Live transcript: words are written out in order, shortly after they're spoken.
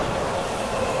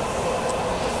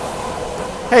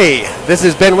Hey, this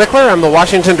is Ben Wickler. I'm the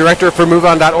Washington director for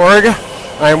MoveOn.org.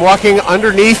 I am walking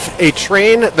underneath a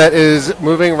train that is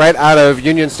moving right out of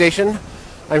Union Station.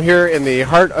 I'm here in the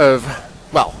heart of,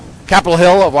 Capitol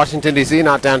Hill of Washington, D.C.,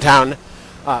 not downtown,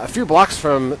 a few blocks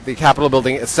from the Capitol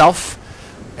building itself.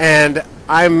 And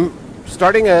I'm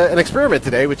starting an experiment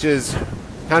today, which is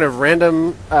kind of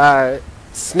random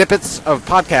snippets of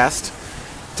podcast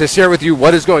to share with you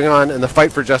what is going on in the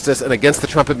fight for justice and against the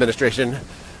Trump administration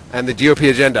and the GOP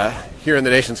agenda here in the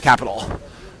nation's capital,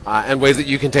 and ways that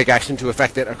you can take action to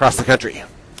affect it across the country.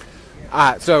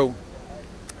 So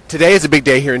today is a big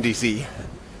day here in D.C.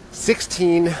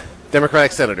 16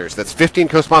 Democratic senators, that's 15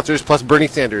 co-sponsors plus Bernie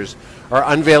Sanders, are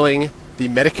unveiling the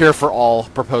Medicare for All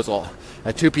proposal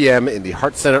at 2 p.m. in the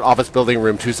Hart Senate Office Building,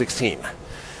 room 216.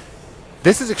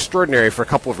 This is extraordinary for a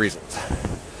couple of reasons.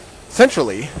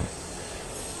 Centrally,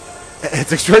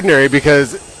 it's extraordinary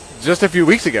because just a few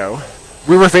weeks ago,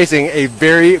 we were facing a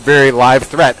very, very live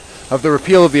threat of the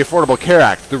repeal of the Affordable Care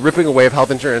Act, the ripping away of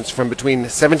health insurance from between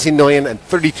 17 million and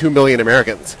 32 million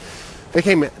Americans. They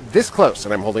came this close,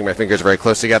 and I'm holding my fingers very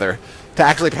close together, to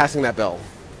actually passing that bill.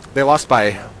 They lost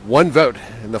by one vote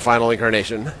in the final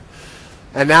incarnation.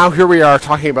 And now here we are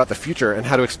talking about the future and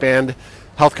how to expand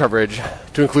health coverage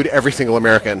to include every single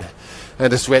American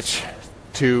and to switch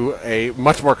to a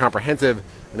much more comprehensive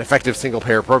an effective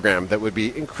single-payer program that would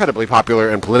be incredibly popular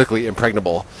and politically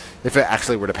impregnable if it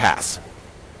actually were to pass.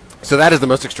 So that is the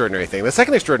most extraordinary thing. The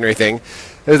second extraordinary thing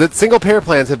is that single-payer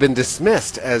plans have been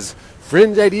dismissed as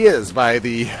fringe ideas by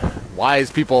the wise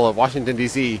people of Washington,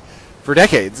 D.C. for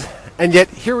decades. And yet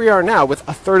here we are now with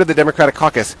a third of the Democratic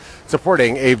caucus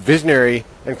supporting a visionary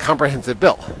and comprehensive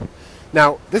bill.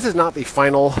 Now, this is not the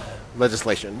final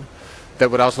legislation that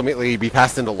would ultimately be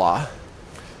passed into law.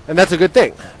 And that's a good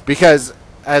thing, because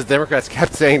as Democrats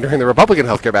kept saying during the Republican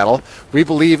healthcare battle, we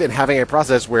believe in having a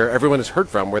process where everyone is heard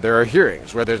from, where there are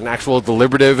hearings, where there's an actual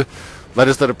deliberative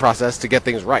legislative process to get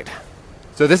things right.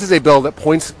 So this is a bill that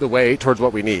points the way towards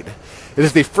what we need. It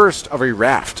is the first of a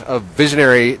raft of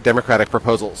visionary Democratic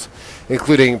proposals,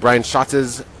 including Brian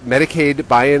Schatz's Medicaid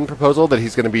buy-in proposal that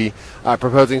he's going to be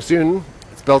proposing soon.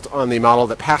 It's built on the model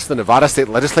that passed the Nevada state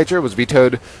legislature, was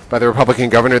vetoed by the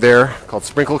Republican governor there, called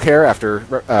Sprinkle Care, after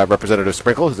Representative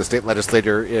Sprinkle, who's the state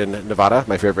legislator in Nevada,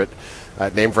 my favorite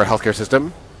name for a healthcare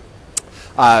system.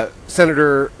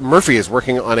 Senator Murphy is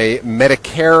working on a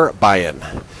Medicare buy-in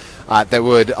that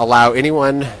would allow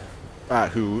anyone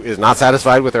who is not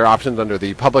satisfied with their options under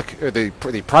the public or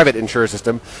the private insurer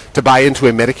system to buy into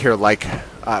a Medicare-like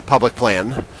public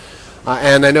plan.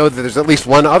 And I know that there's at least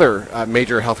one other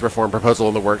major health reform proposal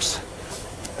in the works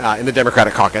in the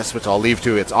Democratic caucus, which I'll leave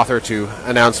to its author to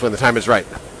announce when the time is right.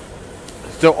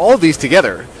 So all of these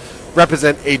together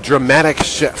represent a dramatic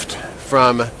shift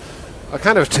from a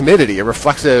kind of timidity, a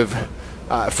reflexive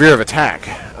fear of attack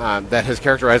that has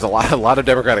characterized a lot of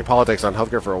Democratic politics on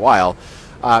healthcare for a while,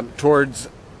 towards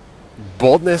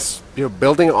boldness,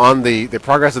 building on the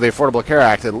progress of the Affordable Care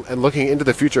Act and looking into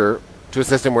the future to a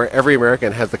system where every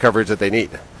American has the coverage that they need.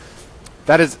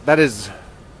 That is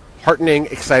heartening,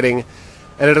 exciting,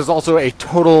 and it is also a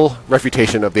total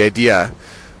refutation of the idea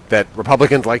that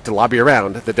Republicans like to lobby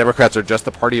around, that Democrats are just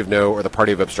the party of no or the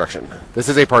party of obstruction. This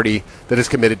is a party that is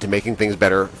committed to making things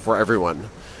better for everyone,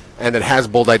 and that has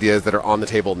bold ideas that are on the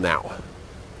table now.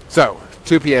 So,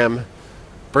 2 p.m.,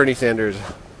 Bernie Sanders,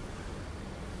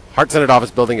 Hart Senate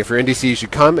Office Building. If you're in D.C., you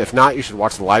should come. If not, you should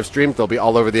watch the live stream. They'll be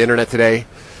all over the internet today.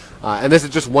 And this is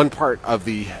just one part of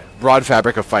the broad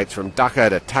fabric of fights, from DACA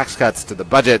to tax cuts to the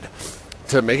budget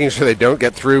to making sure they don't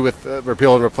get through with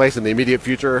repeal and replace in the immediate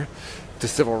future, to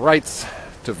civil rights,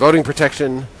 to voting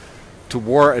protection, to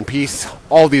war and peace.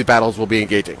 All these battles will be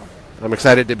engaging. I'm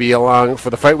excited to be along for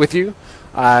the fight with you.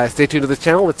 Stay tuned to this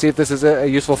channel. Let's see if this is a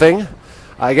useful thing.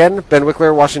 Again, Ben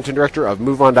Wickler, Washington director of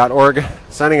MoveOn.org,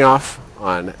 signing off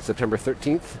on September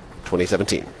 13th,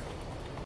 2017.